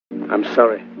I'm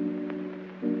sorry,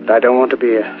 but I don't want to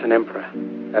be an emperor.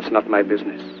 That's not my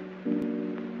business.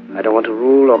 I don't want to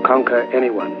rule or conquer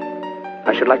anyone.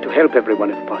 I should like to help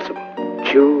everyone if possible.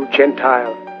 Jew,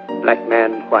 Gentile, black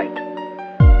man, white.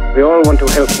 We all want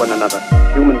to help one another.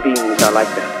 Human beings are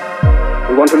like that.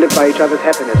 We want to live by each other's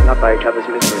happiness, not by each other's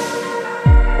misery.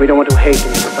 We don't want to hate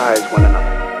and despise one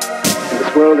another. In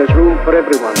this world there's room for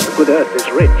everyone. The good earth is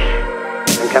rich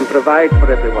and can provide for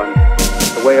everyone.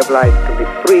 The way of life can be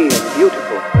free and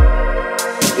beautiful.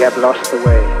 We have lost the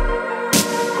way.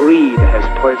 Greed has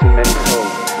poisoned men's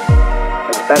souls,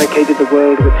 has barricaded the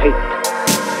world with hate,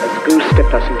 has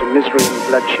goose-stepped us into misery and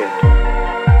bloodshed.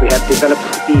 We have developed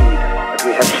speed, but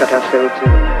we have shut ourselves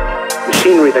in.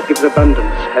 Machinery that gives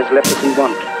abundance has left us in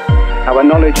want. Our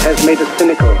knowledge has made us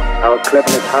cynical, our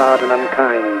cleverness hard and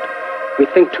unkind. We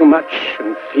think too much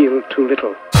and feel too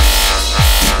little.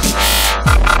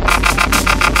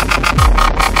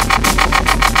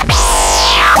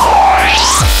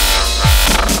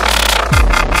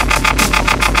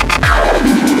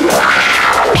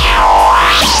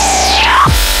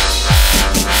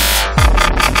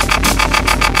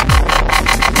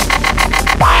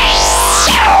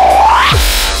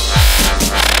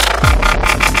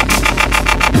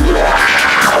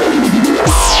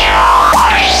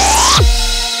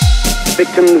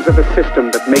 Victims of a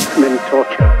system that makes men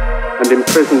torture and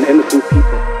imprison innocent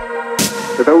people.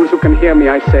 To those who can hear me,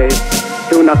 I say,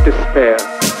 do not despair.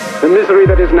 The misery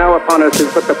that is now upon us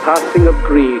is but the passing of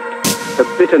greed, the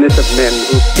bitterness of men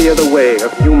who fear the way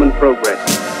of human progress.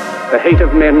 The hate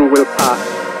of men will pass,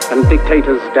 and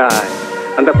dictators die,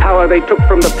 and the power they took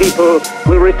from the people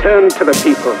will return to the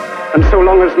people. And so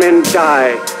long as men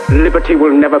die, liberty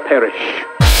will never perish.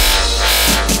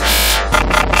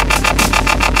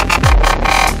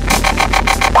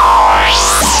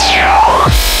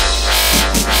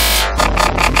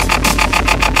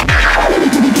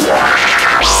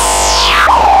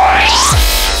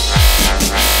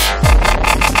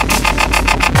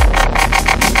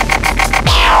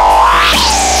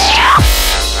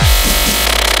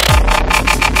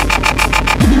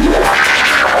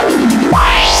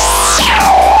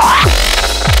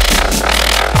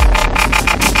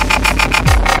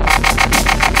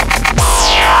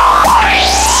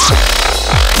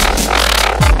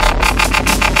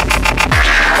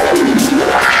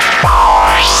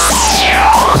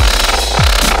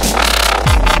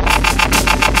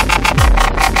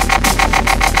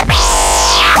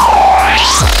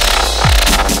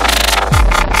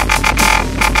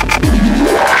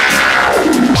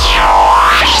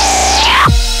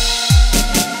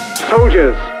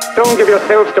 Soldiers, don't give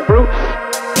yourselves to brutes.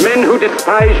 Men who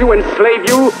despise you, enslave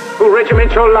you, who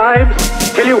regiment your lives,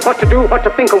 tell you what to do, what to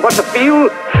think, and what to feel,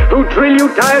 who drill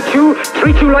you, diet you,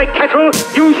 treat you like cattle,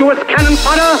 use you as cannon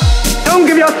fodder. Don't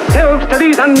give yourselves to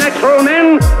these unnatural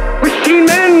men with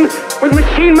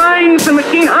machine minds and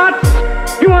machine hearts.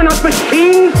 You are not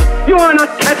machines, you are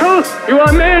not cattle, you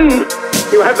are men.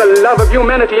 You have the love of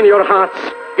humanity in your hearts.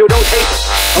 You don't hate,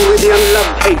 only the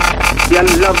unloved hate, the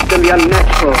unloved and the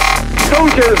unnatural.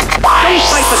 Soldiers, don't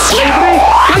fight for slavery,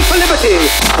 fight for liberty.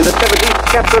 In the 17th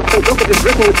chapter of St. Luke it is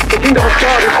written, the kingdom of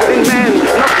God is within man,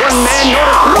 not one man nor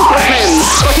a group of men,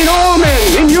 but in all men,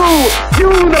 in you.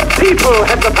 You, the people,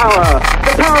 have the power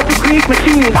to create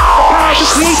machines, the power to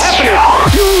create happiness.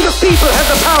 You, the people, have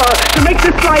the power to make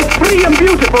this life free and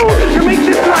beautiful, to make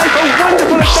this life a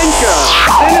wonderful adventure.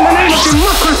 Then in the name of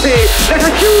democracy, let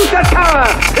us use that power.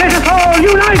 Let us all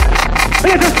unite.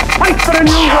 Let us fight for a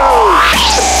new world,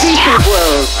 a decent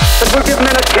world, that will give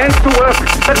men a chance to work,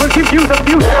 that will give youth a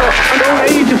future and old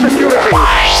age a security.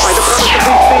 By the promise of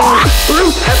these things,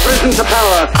 brutes have risen to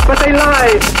power, but they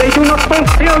lie. They do not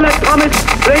fulfill that promise.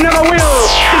 They never will.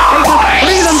 Dictators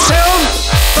free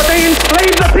themselves, but they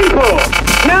enslave the people.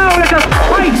 Now let us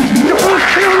fight to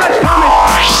fulfill that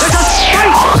promise. Let us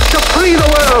fight to free the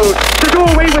world, to do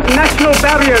away with national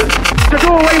barriers, to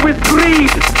do away with greed,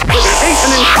 with hate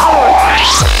and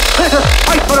intolerance. Let us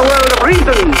fight for a world of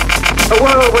reason, a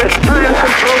world where science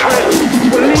and progress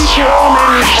will lead to all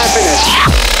men's happiness.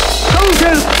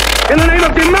 Soldiers, in the name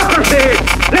of democracy,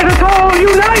 let us all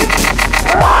unite!